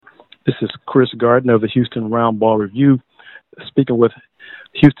This is Chris Gardner of the Houston Round Ball Review, speaking with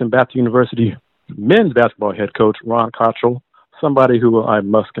Houston Baptist University men's basketball head coach Ron Cottrell, somebody who I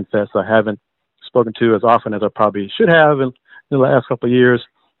must confess I haven't spoken to as often as I probably should have in the last couple of years.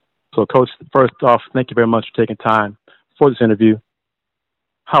 So, Coach, first off, thank you very much for taking time for this interview.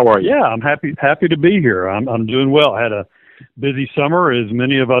 How are you? Yeah, I'm happy to be here. I'm doing well. I had a busy summer, as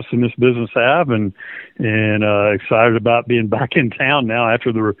many of us in this business have, and excited about being back in town now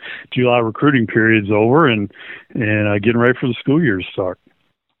after the July recruiting period's over, and getting ready for the school year to start.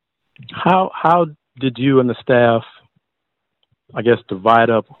 How did you and the staff, I guess,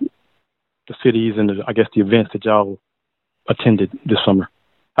 divide up the cities and the events that y'all attended this summer?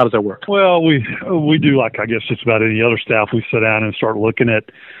 How does that work? Well, we do, like I guess just about any other staff. We sit down and start looking at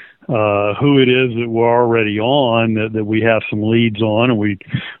who it is that we're already on, that we have some leads on, and we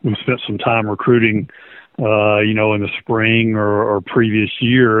spent some time recruiting, in the spring or previous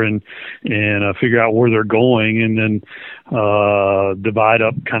year, and figure out where they're going, and then divide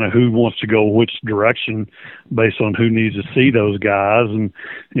up kind of who wants to go which direction based on who needs to see those guys,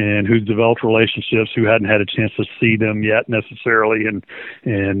 and who's developed relationships, who hadn't had a chance to see them yet necessarily, and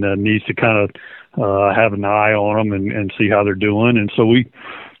needs to kind of have an eye on them and see how they're doing. And so we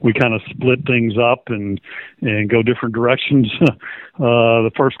kind of split things up and go different directions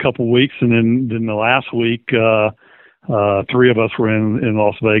the first couple of weeks, and then the last week, three of us were in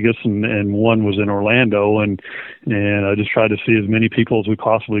Las Vegas, and one was in Orlando, and I just tried to see as many people as we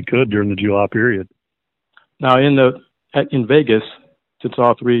possibly could during the July period. Now, in Vegas, since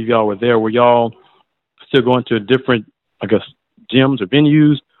all three of y'all were there, were y'all still going to different, I guess, gyms or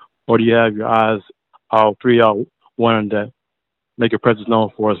venues, or do you have your eyes, all three of y'all wanting to make your presence known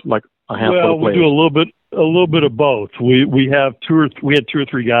for us, like a handful of players? Well, we do a little bit of both. We had two or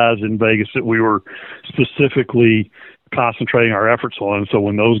three guys in Vegas that we were specifically concentrating our efforts on. So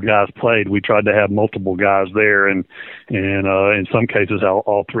when those guys played, we tried to have multiple guys there, and in some cases,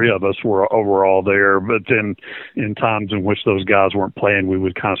 all three of us were overall there. But then in times in which those guys weren't playing, we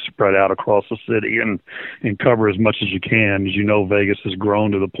would kind of spread out across the city and cover as much as you can. As you know, Vegas has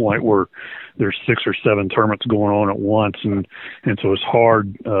grown to the point where there's 6 or 7 tournaments going on at once, and so it's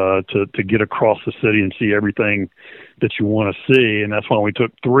hard to get across the city and see everything that you want to see, and that's why we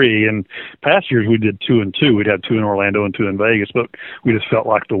took 3. And past years we did 2 and 2. We'd have 2 in Orlando and 2 in Vegas, but we just felt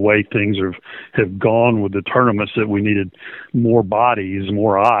like the way things have gone with the tournaments that we needed more bodies,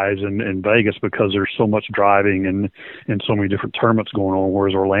 more eyes in Vegas, because there's so much driving and so many different tournaments going on.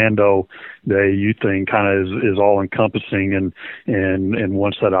 Whereas Orlando, the AAU thing kind of is all encompassing, and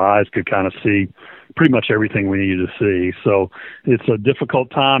one set of eyes could kind of see pretty much everything we needed to see. So it's a difficult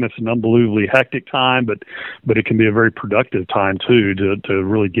time. It's an unbelievably hectic time, but it can be a very productive time too, to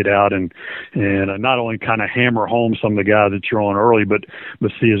really get out and not only kind of hammer home some of the guys that you're on early, but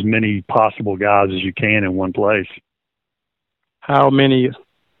see as many possible guys as you can in one place. How many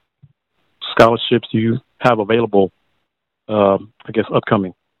scholarships do you have available,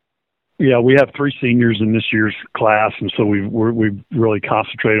 upcoming? Yeah, we have 3 seniors in this year's class, and so we've really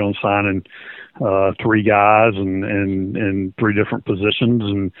concentrated on signing 3 guys and 3 different positions,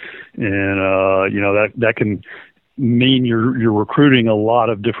 and that can mean you're recruiting a lot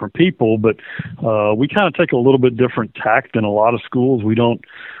of different people, but we kind of take a little bit different tack than a lot of schools. We don't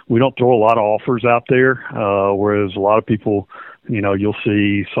throw a lot of offers out there, whereas a lot of people, you'll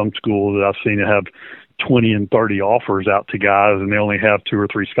see some schools that I've seen that have 20 and 30 offers out to guys, and they only have 2 or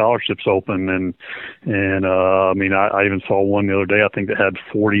 3 scholarships open. I even saw one the other day, I think, that had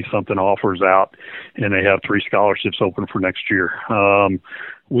 40 something offers out, and they have 3 scholarships open for next year.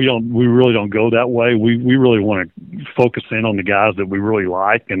 We really don't go that way. We really want to focus in on the guys that we really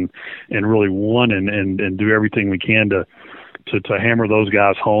like and really want, and do everything we can to hammer those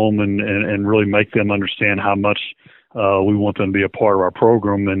guys home and really make them understand how much we want them to be a part of our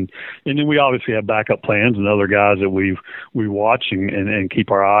program, and then we obviously have backup plans and other guys that we watch and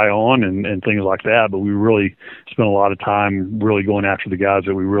keep our eye on and things like that. But we really spend a lot of time really going after the guys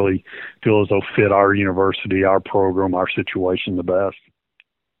that we really feel as though fit our university, our program, our situation the best.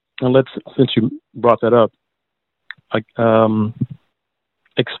 And since you brought that up,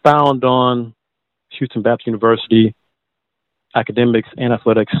 expound on Houston Baptist University academics and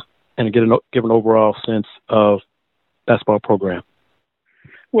athletics, and give an overall sense of basketball program.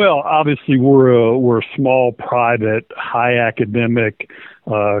 Well, obviously we're a small, private, high academic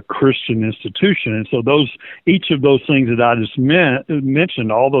Christian institution, and so each of those things that I just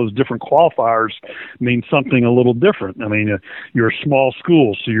mentioned, all those different qualifiers, mean something a little different. I mean, you're a small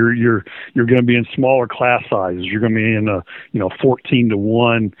school, so you're going to be in smaller class sizes. You're going to be in a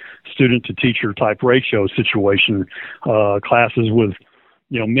 14-to-1 student to teacher type ratio situation, classes with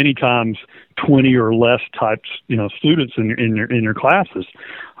many times 20 or less types, students in your classes.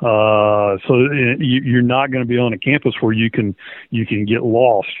 So you're not going to be on a campus where you can get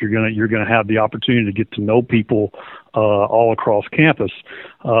lost. You're going to have the opportunity to get to know people all across campus.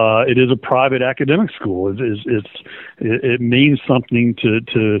 It is a private academic school. It means something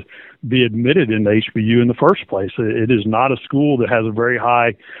to be admitted into HBU in the first place. It is not a school that has a very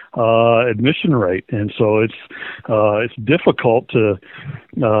high admission rate, and so it's difficult to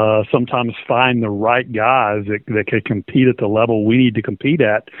sometimes find the right guys that can compete at the level we need to compete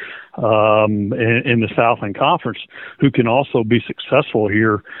at in the Southland Conference, who can also be successful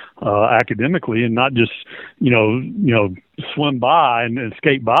here academically, and not just swim by and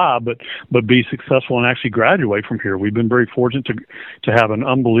skate by, but be successful and actually graduate from here. We've been very fortunate to have an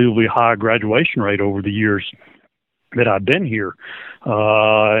unbelievably high graduation rate over the years that I've been here.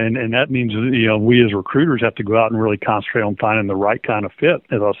 And that means, we as recruiters have to go out and really concentrate on finding the right kind of fit,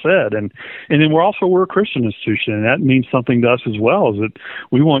 as I said. And then we're a Christian institution, and that means something to us as well, is that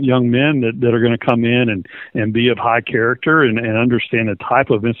we want young men that are going to come in and be of high character and understand the type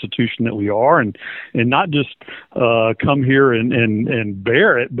of institution that we are, and not just come here and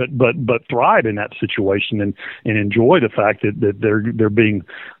bear it, but thrive in that situation and enjoy the fact that they're being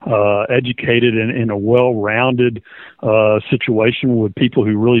educated in a well-rounded situation with people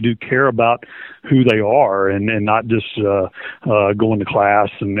who really do care about who they are, and not just going to class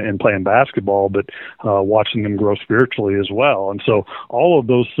and playing basketball, but watching them grow spiritually as well. And so all of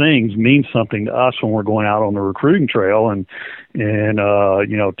those things mean something to us when we're going out on the recruiting trail, and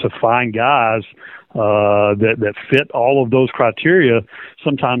to find guys that fit all of those criteria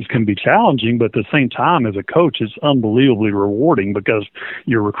sometimes can be challenging, but at the same time, as a coach, it's unbelievably rewarding, because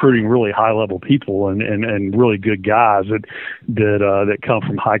you're recruiting really high level people and really good guys that come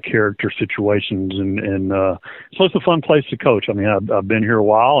from high character situations, and so it's a fun place to coach. I mean, I've been here a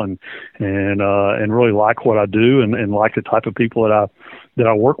while and really like what I do, and like the type of people that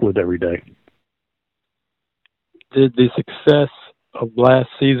I work with every day. Did the success of last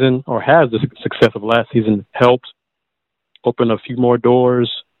season, or has the success of last season, helped open a few more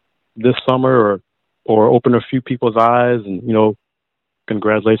doors this summer, or open a few people's eyes, and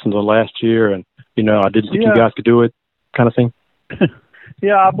congratulations on last year, and I didn't think you guys could do it, kind of thing?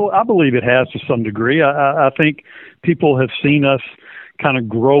 Yeah, I believe it has to some degree. I think people have seen us kind of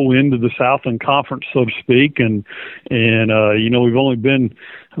grow into the Southland Conference, so to speak, and we've only been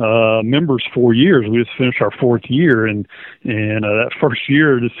members 4 years. We just finished our fourth year, and that first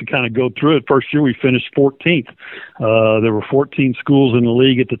year, just to kind of go through it, first year we finished 14th. There were 14 schools in the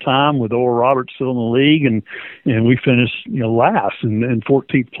league at the time, with Oral Roberts still in the league, and we finished last in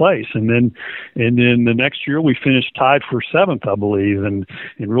 14th place. And then the next year we finished tied for 7th, I believe, and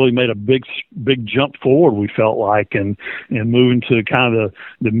really made a big jump forward, we felt like, and moving to kind of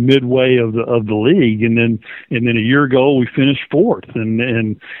the midway of the league. And then a year ago we finished 4th,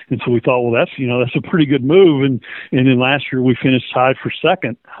 and so we thought, well, that's a pretty good move. And then last year we finished tied for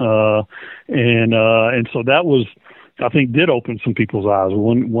 2nd, and so that was, I think, did open some people's eyes.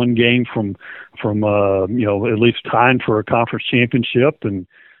 One game from at least tying for a conference championship, and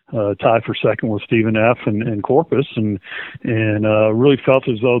tied for 2nd with Stephen F. and Corpus, and really felt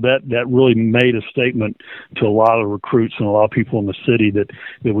as though that really made a statement to a lot of recruits and a lot of people in the city that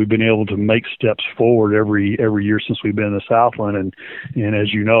we've been able to make steps forward every year since we've been in the Southland. And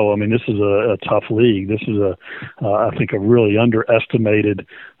as you know, I mean, this is a tough league. This is I think a really underestimated,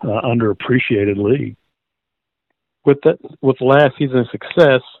 underappreciated league. With last season's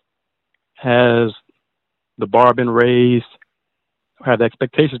success, has the bar been raised? Have the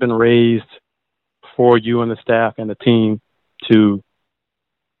expectations been raised for you and the staff and the team to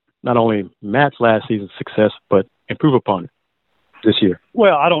not only match last season's success, but improve upon it this year?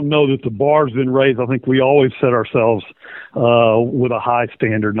 Well, I don't know that the bar's been raised. I think we always set ourselves with a high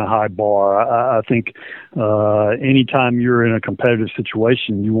standard and a high bar. I think anytime you're in a competitive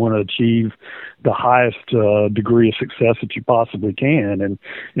situation, you want to achieve the highest degree of success that you possibly can.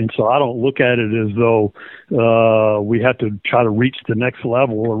 And so I don't look at it as though we have to try to reach the next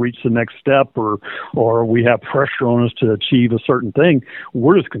level or reach the next step, or we have pressure on us to achieve a certain thing.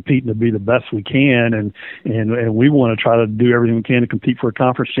 We're just competing to be the best we can, and we want to try to do everything we can to compete for a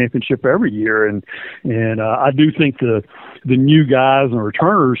conference championship every year. And I do think the new guys and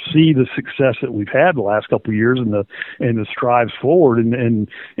returners see the success that we've had the last couple of years and the strides forward, and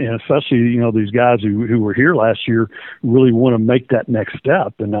especially these guys who were here last year really want to make that next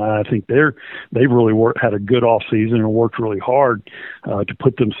step. And I think they've really had a good off season and worked really hard to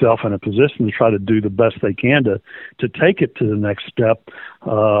put themselves in a position to try to do the best they can to take it to the next step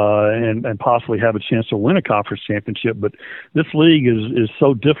and possibly have a chance to win a conference championship. But this league is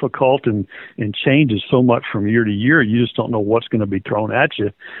so difficult and changes so much from year to year. You just don't know what's going to be thrown at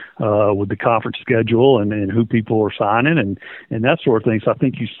you with the conference schedule and who people are signing and that sort of thing. So I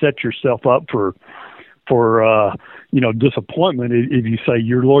think you set yourself up for disappointment if you say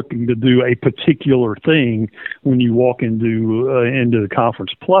you're looking to do a particular thing when you walk into the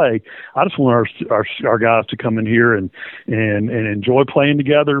conference play. I just want our guys to come in here and enjoy playing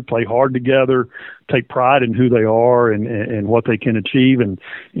together, play hard together, take pride in who they are and what they can achieve, and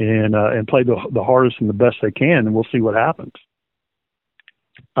play the hardest and the best they can, and we'll see what happens.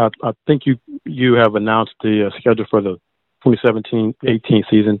 I think you have announced the schedule for the 2017-18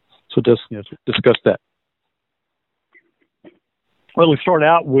 season, so just discuss that. Well, we start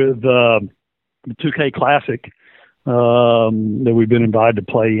out with the 2K Classic that we've been invited to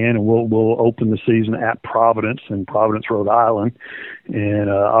play in, and we'll open the season at Providence in Providence, Rhode Island, and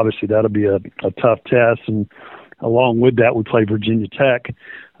obviously that'll be a tough test. And along with that, we play Virginia Tech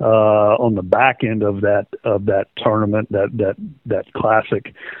on the back end of that tournament, that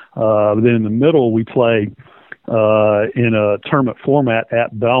Classic. But then in the middle, we play in a tournament format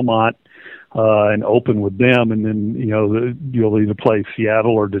at Belmont. And open with them, and then you'll either play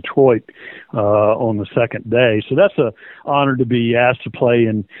Seattle or Detroit on the second day. So that's an honor to be asked to play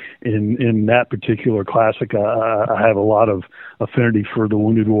in that particular Classic. I have a lot of affinity for the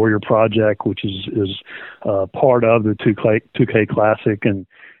Wounded Warrior Project, which is part of the 2K Classic, and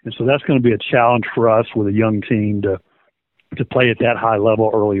so that's going to be a challenge for us with a young team to play at that high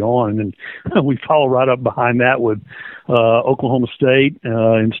level early on. And then we follow right up behind that with Oklahoma State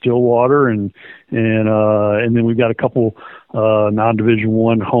in Stillwater, and then we've got a couple non-Division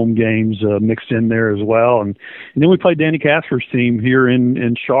I home games mixed in there as well. And then we play Danny Casper's team here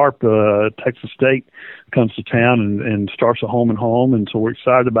in Sharp. Texas State comes to town and starts a home and home, and so we're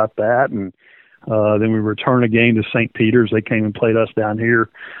excited about that. And then we return a game to St. Peter's. They came and played us down here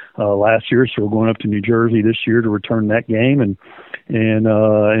last year, so we're going up to New Jersey this year to return that game. And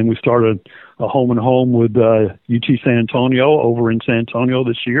we started a home and home with UT San Antonio over in San Antonio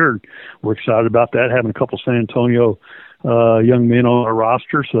this year. We're excited about that, having a couple San Antonio young men on our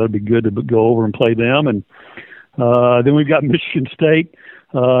roster, so that'd be good to go over and play them. And then we've got Michigan State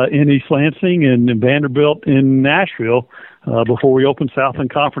in East Lansing and Vanderbilt in Nashville before we open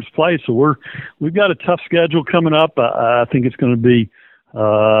Southland Conference play. So we've got a tough schedule coming up. I think it's going to be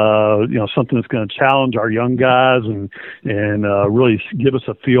something that's going to challenge our young guys and really give us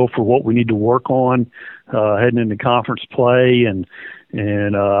a feel for what we need to work on heading into conference play. And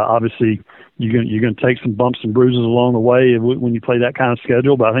obviously you're going to take some bumps and bruises along the way when you play that kind of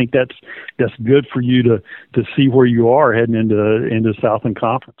schedule. But I think that's good for you to see where you are heading into Southland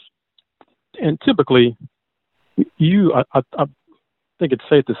Conference. And typically, I think it's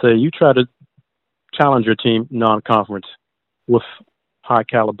safe to say you try to challenge your team non-conference with high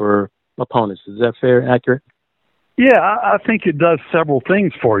caliber opponents. Is that fair, accurate? Yeah, I think it does several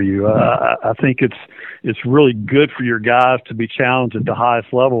things for you. I think it's really good for your guys to be challenged at the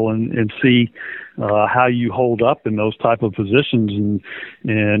highest level and see how you hold up in those type of positions.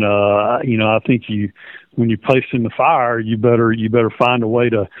 And I think when you place in the fire, you better find a way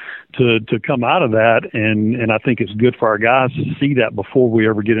to come out of that. And I think it's good for our guys to see that before we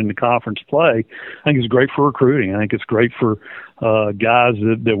ever get into conference play. I think it's great for recruiting. I think it's great for guys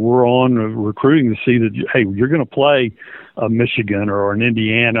that we're on recruiting to see that, hey, you're going to play a Michigan or an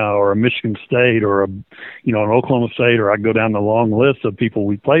Indiana or a Michigan State or an Oklahoma State, or I go down the long list of people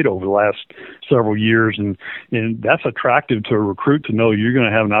we played over the last several years, and that's attractive to a recruit to know you're going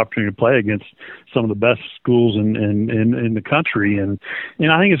to have an opportunity to play against some of the best schools in the country, and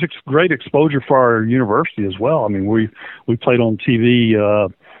I think it's great exposure for our university as well. I mean, we played on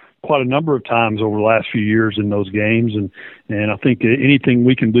TV quite a number of times over the last few years in those games, and I think anything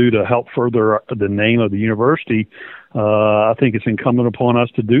we can do to help further the name of the university, I think it's incumbent upon us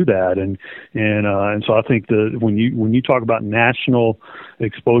to do that. And so I think that when you talk about national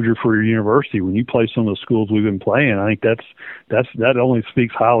exposure for your university, when you play some of the schools we've been playing, I think that only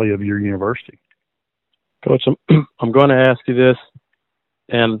speaks highly of your university. Coach, I'm going to ask you this,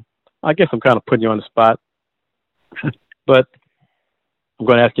 and I guess I'm kind of putting you on the spot, but I'm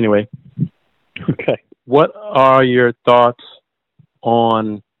going to ask anyway. Okay. What are your thoughts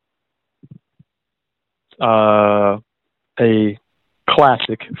on a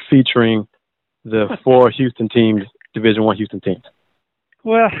classic featuring the 4 Houston teams, Division I Houston teams?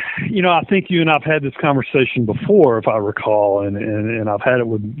 Well, I think you and I've had this conversation before, if I recall, and I've had it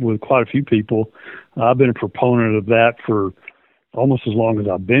with quite a few people. I've been a proponent of that for almost as long as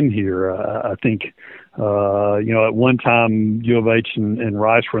I've been here. I think, at one time U of H and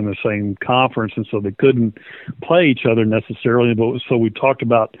Rice were in the same conference, and so they couldn't play each other necessarily. But so we talked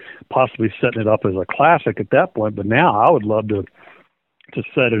about possibly setting it up as a classic at that point. But now I would love to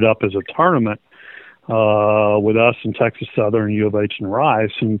set it up as a tournament with us and Texas Southern, U of H, and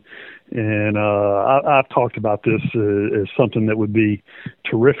Rice, and I've talked about this as something that would be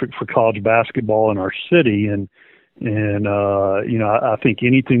terrific for college basketball in our city, and I think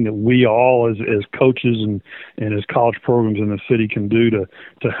anything that we all as coaches and as college programs in the city can do to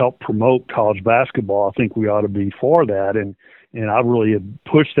help promote college basketball, I think we ought to be for that, and I really have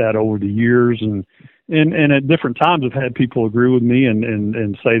pushed that over the years, and at different times I've had people agree with me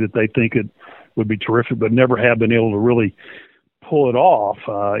and say that they think it would be terrific, but never have been able to really pull it off.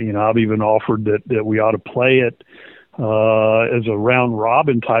 I've even offered that we ought to play it as a round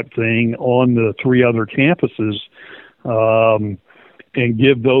robin type thing on the three other campuses, and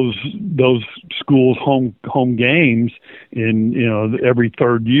give those schools home games in every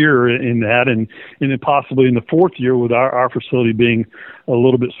third year in that, and then possibly in the fourth year with our facility being a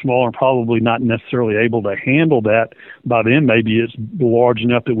little bit smaller and probably not necessarily able to handle that. By then maybe it's large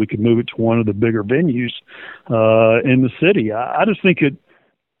enough that we could move it to one of the bigger venues in the city. I just think it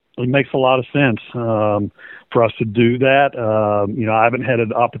makes a lot of sense for us to do that. I haven't had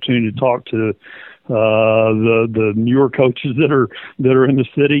an opportunity to talk to the newer coaches that are in the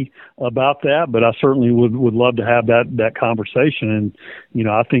city about that, but I certainly would love to have that conversation. And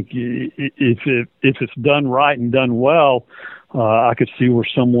I think if it's done right and done well, I could see where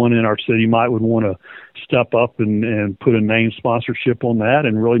someone in our city would want to step up and put a name sponsorship on that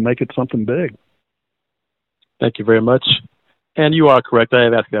and really make it something big. Thank you very much. And you are correct. I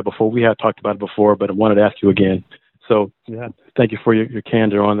have asked that before. We have talked about it before, but I wanted to ask you again. So yeah, thank you for your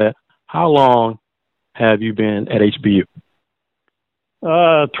candor on that. How long have you been at HBU?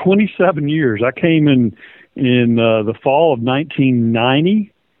 27 years. I came in the fall of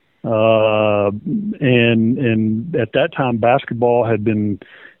 1990, and at that time basketball had been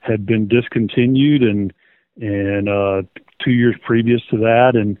discontinued, and 2 years previous to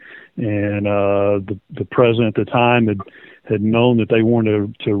that, and the president at the time had known that they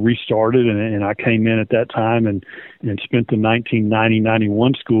wanted to restart it, and I came in at that time and spent the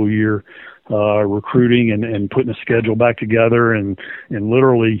 1990-91 school year recruiting and putting a schedule back together and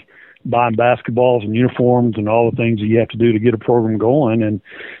literally buying basketballs and uniforms and all the things that you have to do to get a program going, and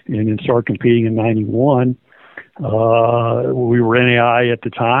then start competing in 91. We were NAI at the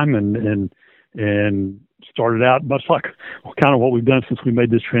time and started out much like kind of what we've done since we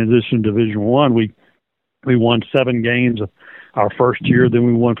made this transition to Division I. We won 7 games our first year, then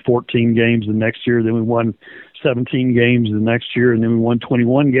we won 14 games the next year, then we won 17 games the next year, and then we won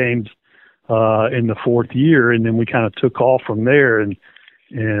 21 games in the fourth year, and then we kind of took off from there and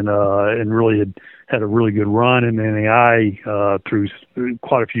really had a really good run in the NAI through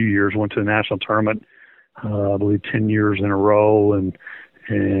quite a few years. Went to the national tournament, I believe 10 years in a row, and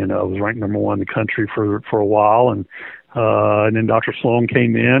I was ranked number 1 in the country for a while, and then Dr. Sloan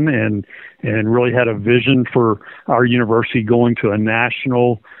came in and really had a vision for our university going to a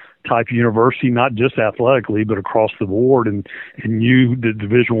national type university, not just athletically, but across the board, and knew that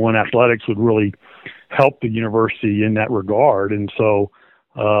Division I athletics would really help the university in that regard. And so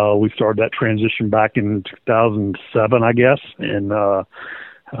we started that transition back in 2007, I guess, and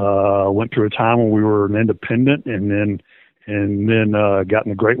went through a time when we were an independent, and then got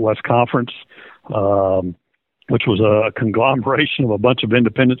in the Great West Conference, which was a conglomeration of a bunch of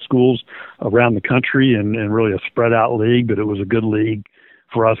independent schools around the country, and really a spread out league, but it was a good league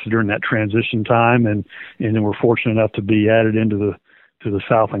for us during that transition time, and then we're fortunate enough to be added into the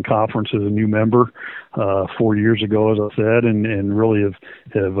Southland Conference as a new member 4 years ago, as I said, and really have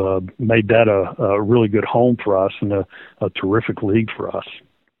made that a really good home for us and a terrific league for us.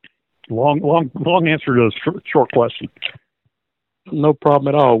 Long answer to a short question. No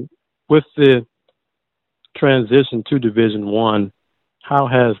problem at all. With the transition to Division I, how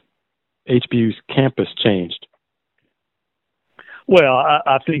has HBU's campus changed? Well,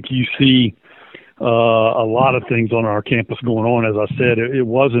 I think you see a lot of things on our campus going on. As I said, it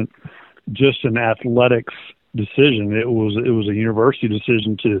wasn't just an athletics decision. It was a university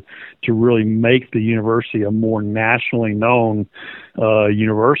decision to really make the university a more nationally known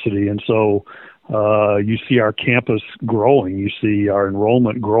university. And so you see our campus growing. You see our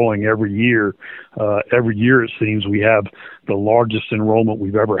enrollment growing every year. Every year it seems we have the largest enrollment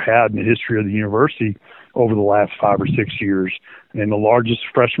we've ever had in the history of the university over the last 5 or 6 years, and the largest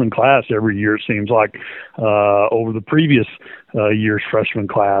freshman class every year, it seems like, over the previous year's freshman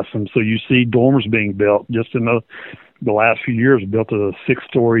class. And so you see dorms being built just in the the last few years built a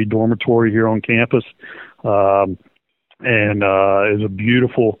 6-story dormitory here on campus, and is a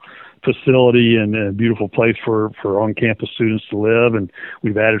beautiful facility and a beautiful place for on-campus students to live. And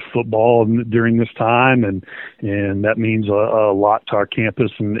we've added football during this time, and that means a lot to our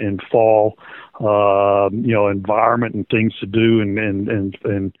campus and fall, environment and things to do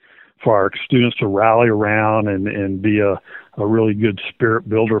and for our students to rally around and be a really good spirit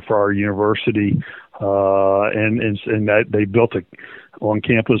builder for our university. And that they built a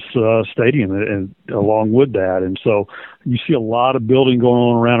on-campus stadium and along with that. And so you see a lot of building going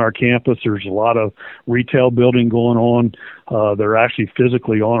on around our campus. There's a lot of retail building going on. They're actually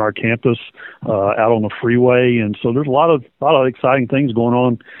physically on our campus out on the freeway. And so there's a lot of exciting things going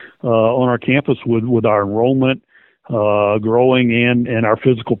on our campus with our enrollment growing and our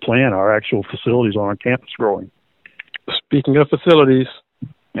physical plan, our actual facilities on our campus growing. Speaking of facilities,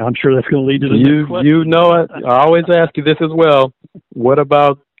 I'm sure that's going to lead to the next question. You know it. I always ask you this as well. What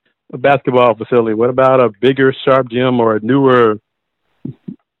about a basketball facility? What about a bigger, sharp gym or a newer,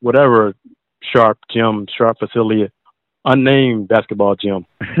 whatever, sharp gym, sharp facility, unnamed basketball gym?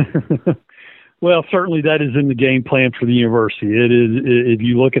 Well, certainly that is in the game plan for the university. It is. If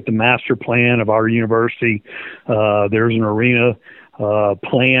you look at the master plan of our university, there's an arena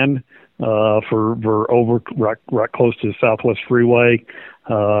plan for over right close to the Southwest Freeway,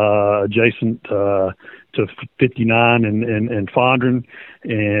 adjacent to 59 and Fondren,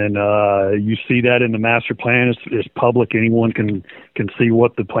 and you see that in the master plan. It's public. Anyone can see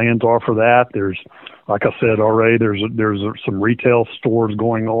what the plans are for that. There's, like I said already, there's some retail stores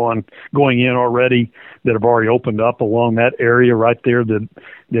going in already that have already opened up along that area right there that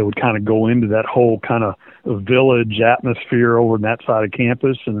would kind of go into that whole kind of village atmosphere over on that side of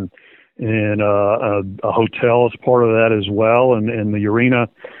campus, and a hotel is part of that as well, and the arena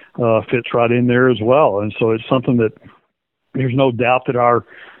fits right in there as well. And so it's something that there's no doubt that our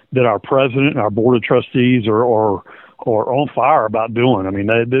president and our board of trustees are on fire about doing. I mean,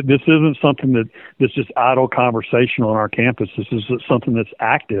 this isn't something that's just idle conversation on our campus. This is something that's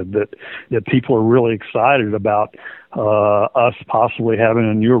active, that people are really excited about us possibly having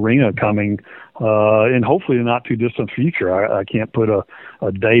a new arena coming in hopefully a not too distant future. I can't put a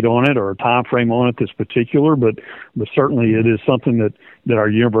date on it or a time frame on it that's particular, but certainly it is something that our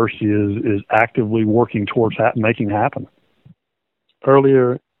university is actively working towards making happen.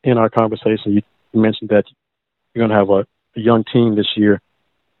 Earlier in our conversation, you mentioned that you're going to have a young team this year.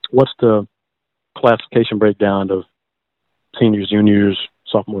 What's the classification breakdown of seniors, juniors,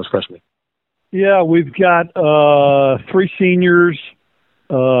 sophomores, freshmen? Yeah, we've got 3 seniors,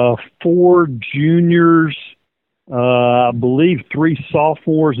 4 juniors, I believe 3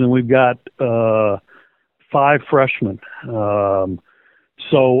 sophomores, and we've got 5 freshmen.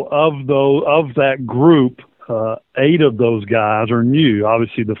 So of that group, 8 of those guys are new.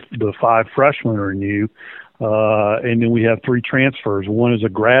 Obviously, the 5 freshmen are new. And then we have 3 transfers. 1 is a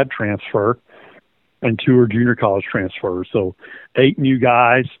grad transfer, and 2 are junior college transfers. So 8 new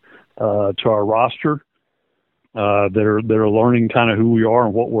guys to our roster that are learning kind of who we are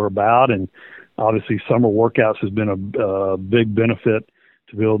and what we're about. And obviously, summer workouts has been a big benefit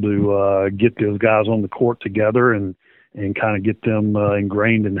to be able to get those guys on the court together and kind of get them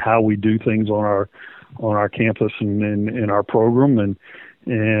ingrained in how we do things on our campus and in our program. And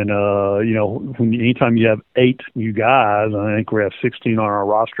anytime you have 8 new guys, I think we have 16 on our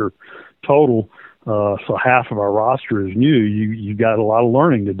roster total, so half of our roster is new. You got a lot of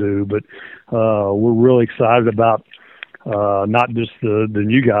learning to do, but we're really excited about not just the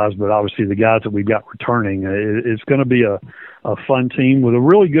new guys, but obviously the guys that we've got returning. It's going to be a fun team with a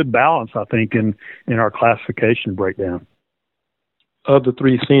really good balance, I think, in our classification breakdown. Of the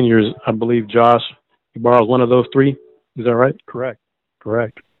 3 seniors, I believe Josh Ibarra is one of those 3. Is that right? Correct.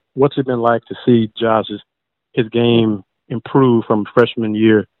 What's it been like to see his game improve from freshman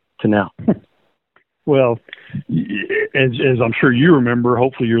year to now? Well, as I'm sure you remember,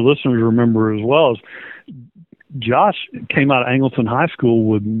 hopefully your listeners remember as well, as Josh came out of Angleton High School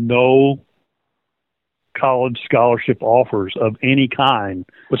with no college scholarship offers of any kind.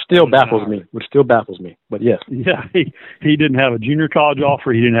 Which still baffles me, but yes. Yeah, he didn't have a junior college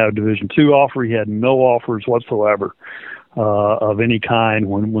offer. He didn't have a Division II offer. He had no offers whatsoever of any kind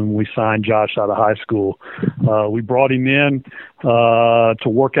when we signed Josh out of high school. We brought him in to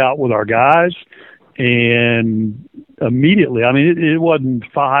work out with our guys, and immediately, I mean, it wasn't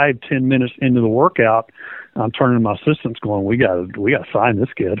 5-10 minutes into the workout, I'm turning to my assistants going, we got to sign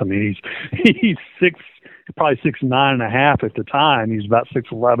this kid. I mean, he's probably 6'9.5" at the time. He's about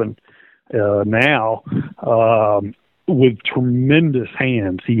 6'11" now. with tremendous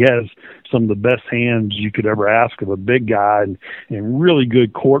hands. He has some of the best hands you could ever ask of a big guy, and really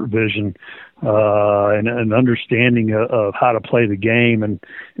good court vision, and an understanding of how to play the game. And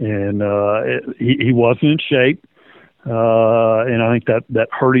he wasn't in shape. And I think that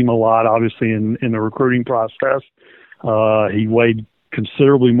hurt him a lot, obviously, in the recruiting process. He weighed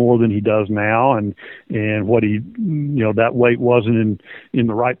considerably more than he does now, and what he, that weight wasn't in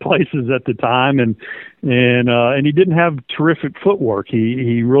the right places at the time, and he didn't have terrific footwork.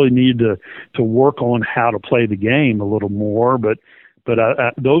 He really needed to work on how to play the game a little more, but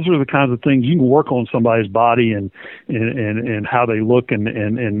those are the kinds of things you can work on somebody's body and how they look and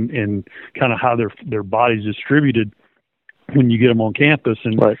kind of how their body's distributed when you get them on campus,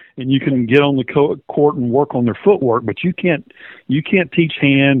 and right. And you can get on the court and work on their footwork, but you can't teach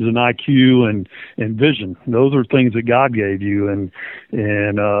hands and IQ and vision. Those are things that God gave you, and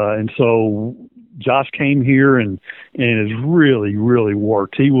so Josh came here and has really, really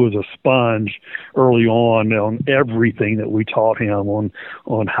worked. He was a sponge early on everything that we taught him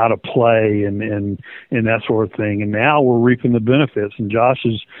on how to play and that sort of thing. And now we're reaping the benefits. And Josh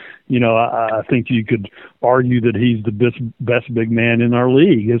is, I think you could argue that he's the best big man in our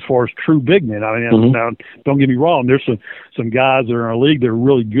league as far as true big men. I mean, now, don't get me wrong. There's some guys that are in our league that are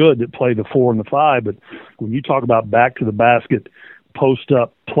really good that play the 4 and the 5. But when you talk about back to the basket,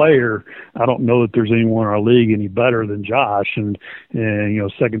 post-up player, I don't know that there's anyone in our league any better than Josh. And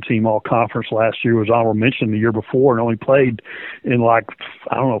second team all-conference last year, was honorable mention the year before, and only played in 4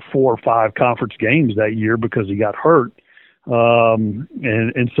 or 5 conference games that year because he got hurt.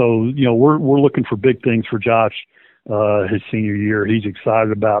 And so we're looking for big things for Josh his senior year. He's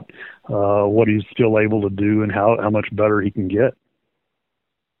excited about what he's still able to do and how much better he can get.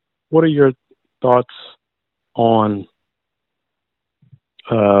 What are your thoughts on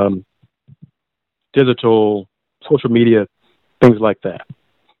digital, social media, things like that?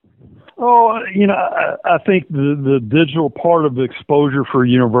 Oh, I think the digital part of the exposure for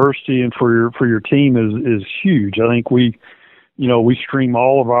university and for your team is huge. I think we stream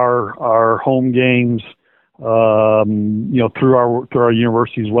all of our home games, through our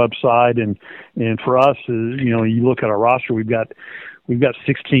university's website, and for us, you look at our roster, we've got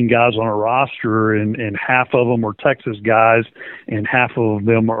 16 guys on our roster, and half of them are Texas guys, and half of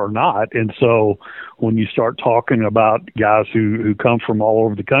them are not. And so when you start talking about guys who come from all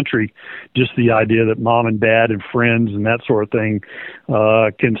over the country, just the idea that mom and dad and friends and that sort of thing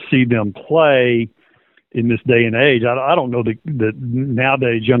can see them play in this day and age, I don't know that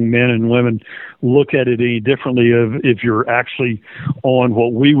nowadays young men and women look at it any differently if you're actually on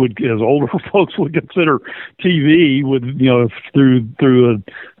what we would, as older folks would consider TV, with through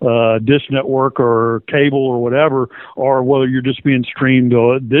a dish network or cable or whatever, or whether you're just being streamed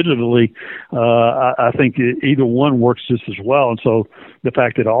digitally. I think either one works just as well. And so the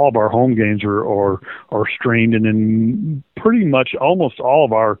fact that all of our home games are streamed, and in pretty much almost all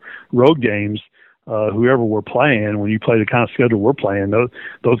of our road games, whoever we're playing, when you play the kind of schedule we're playing,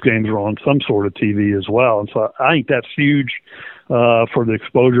 those games are on some sort of TV as well. And so I think that's huge for the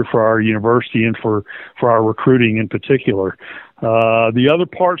exposure for our university and for our recruiting in particular. The other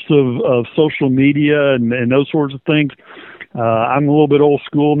parts of social media and those sorts of things, I'm a little bit old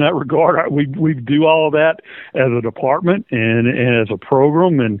school in that regard. We do all of that as a department and as a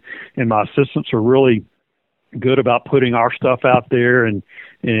program, and my assistants are really good about putting our stuff out there and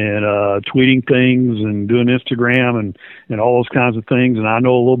tweeting things and doing Instagram and all those kinds of things. And I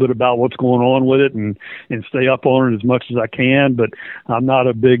know a little bit about what's going on with it and stay up on it as much as I can, but I'm not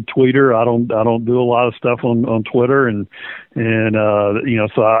a big tweeter. I don't do a lot of stuff on Twitter and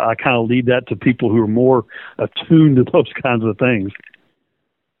so I kind of leave that to people who are more attuned to those kinds of things.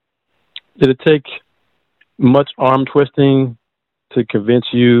 Did it take much arm twisting to convince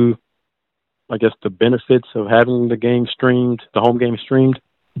you, I guess, the benefits of having the home game streamed?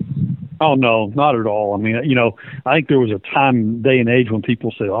 Oh, no, not at all. I mean, I think there was a day and age when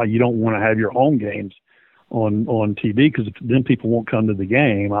people said, oh, you don't want to have your home games on TV because then people won't come to the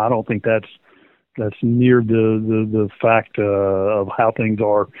game. I don't think that's near the fact of how things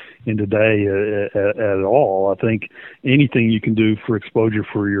are in today at all. I think anything you can do for exposure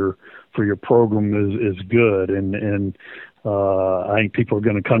for your program is good, and I think people are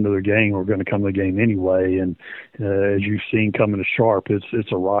going to come to their game or going to come to the game anyway. And as you've seen coming to Sharp,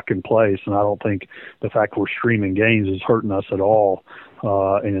 it's a rocking place. And I don't think the fact we're streaming games is hurting us at all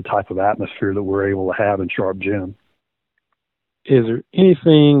in the type of atmosphere that we're able to have in Sharp Gym. Is there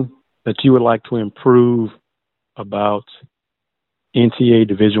anything that you would like to improve about NCAA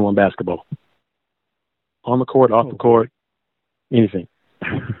Division I basketball? On the court, off the court, anything?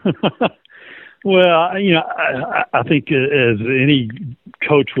 Well, I think as any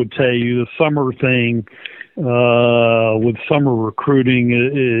coach would tell you, the summer thing with summer recruiting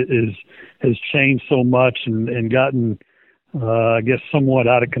has changed so much and gotten, I guess, somewhat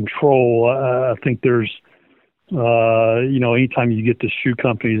out of control. I think there's, anytime you get the shoe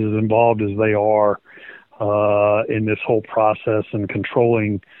companies as involved as they are in this whole process and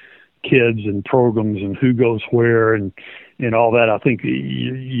controlling kids and programs and who goes where and all that, I think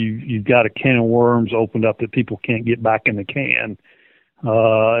you've got a can of worms opened up that people can't get back in the can,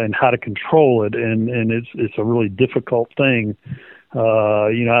 and how to control it. And it's a really difficult thing.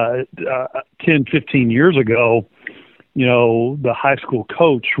 10, 15 years ago, the high school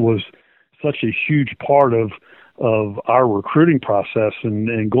coach was such a huge part of our recruiting process,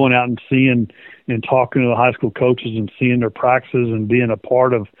 and going out and seeing and talking to the high school coaches and seeing their practices and being a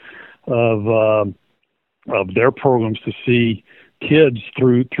part of their programs to see kids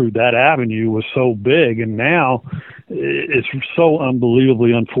through that avenue was so big. And now it's so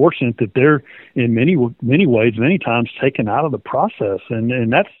unbelievably unfortunate that they're in many ways, many times taken out of the process.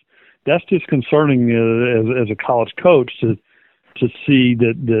 And that's disconcerting as a college coach to see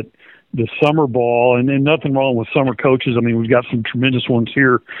that the summer ball, and nothing wrong with summer coaches. I mean, we've got some tremendous ones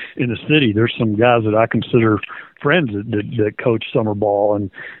here in the city. There's some guys that I consider friends that coach summer ball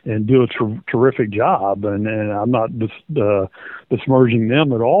and do a terrific job. And I'm not besmirching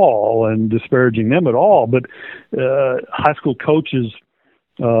them at all and disparaging them at all. But high school coaches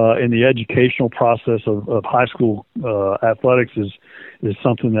in the educational process of high school athletics is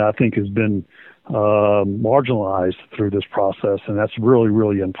something that I think has been marginalized through this process, and that's really,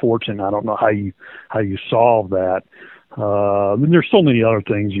 really unfortunate. I don't know how you solve that. There's so many other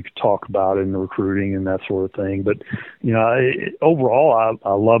things you could talk about in the recruiting and that sort of thing. But overall,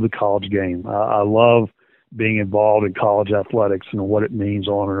 I love the college game. I love being involved in college athletics and what it means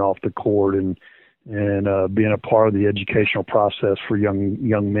on and off the court, and being a part of the educational process for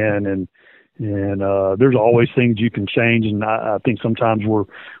young men. And there's always things you can change, and I think sometimes we're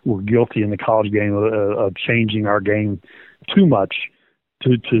guilty in the college game of changing our game too much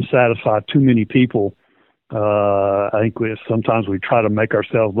to satisfy too many people. I think sometimes we try to make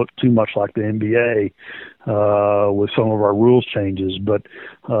ourselves look too much like the NBA with some of our rules changes, but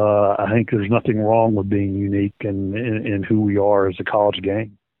I think there's nothing wrong with being unique in who we are as a college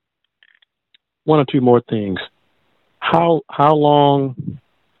game. One or two more things. How long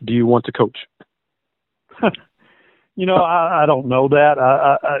do you want to coach? I don't know that.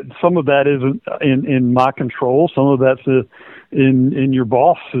 I some of that isn't in my control. Some of that's in your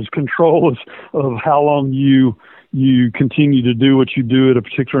boss's control of how long you continue to do what you do at a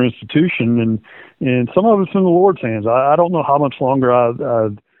particular institution, and some of it's in the Lord's hands. I don't know how much longer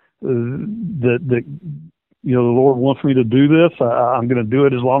the Lord wants me to do this. I'm going to do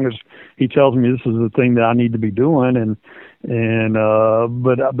it as long as He tells me this is the thing that I need to be doing.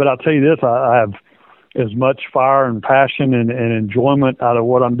 But I'll tell you this: I have as much fire and passion and enjoyment out of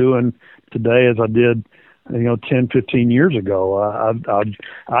what I'm doing today as I did, 10, 15 years ago.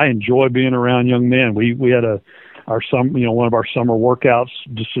 I enjoy being around young men. We had one of our summer workouts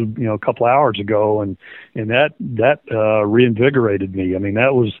just a couple hours ago, and that reinvigorated me. I mean,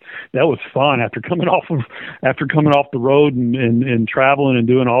 that was fun after coming off the road and traveling and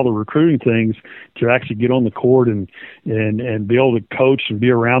doing all the recruiting things, to actually get on the court and be able to coach and be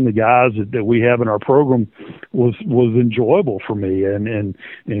around the guys that we have in our program was enjoyable for me, and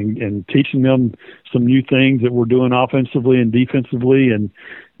teaching them some new things that we're doing offensively and defensively, and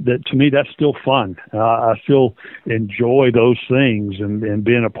that, to me, that's still fun. I still enjoy those things and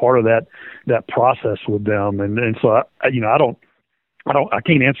being a part of that process with them. And so I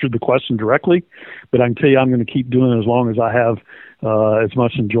can't answer the question directly, but I can tell you I'm going to keep doing it as long as I have as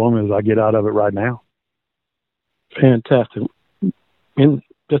much enjoyment as I get out of it right now. Fantastic. In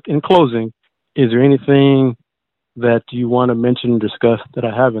closing, is there anything that you want to mention, discuss that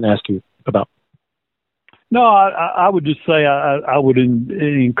I haven't asked you about? No, I would just say I would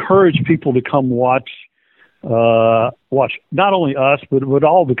encourage people to come watch not only us but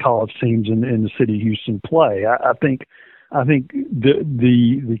all the college teams in the city of Houston play. I think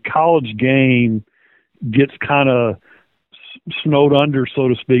the college game gets kind of snowed under, so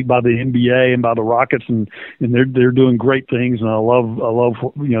to speak, by the NBA and by the Rockets, and they're doing great things, and I love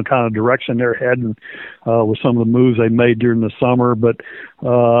kind of direction they're heading with some of the moves they made during the summer. But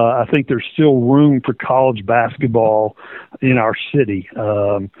I think there's still room for college basketball in our city.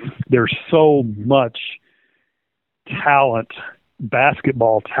 There's so much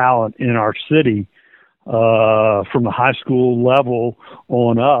basketball talent in our city, from the high school level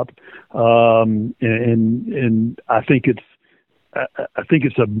on up, and I think I think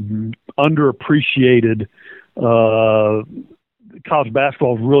it's a underappreciated. College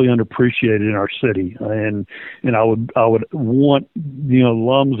basketball is really underappreciated in our city, and I would want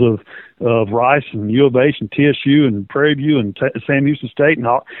alums of Rice and U of H and TSU and Prairie View and Sam Houston State and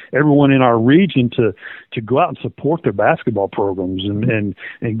everyone in our region to go out and support their basketball programs and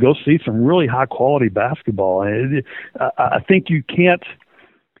go see some really high quality basketball. And I think you can't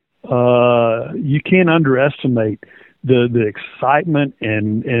underestimate the excitement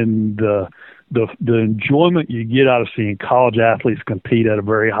and the enjoyment you get out of seeing college athletes compete at a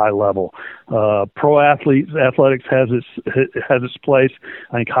very high level. Pro athletics has its place.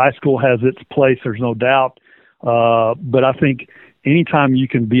 I think high school has its place. There's no doubt. But I think anytime you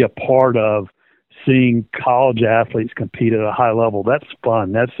can be a part of seeing college athletes compete at a high level, that's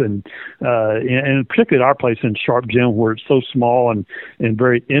fun. And particularly at our place in Sharp Gym, where it's so small and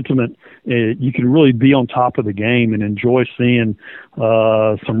very intimate, you can really be on top of the game and enjoy seeing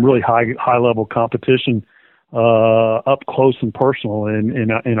some really high level competition up close and personal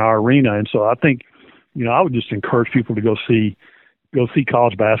in our arena. And so I think, I would just encourage people to go see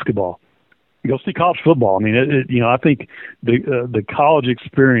college basketball. Go see college football. I mean, I think the college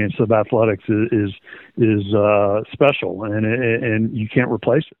experience of athletics is special, and you can't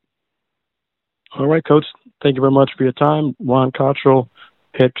replace it. All right, Coach. Thank you very much for your time. Ron Cottrell,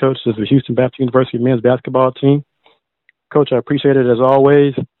 head coach of the Houston Baptist University men's basketball team. Coach, I appreciate it as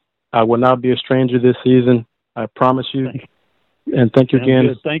always. I will not be a stranger this season. I promise you. And thank you again.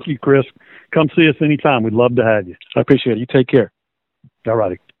 Good. Thank you, Chris. Come see us anytime. We'd love to have you. I appreciate it. You take care. All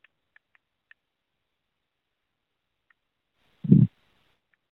righty.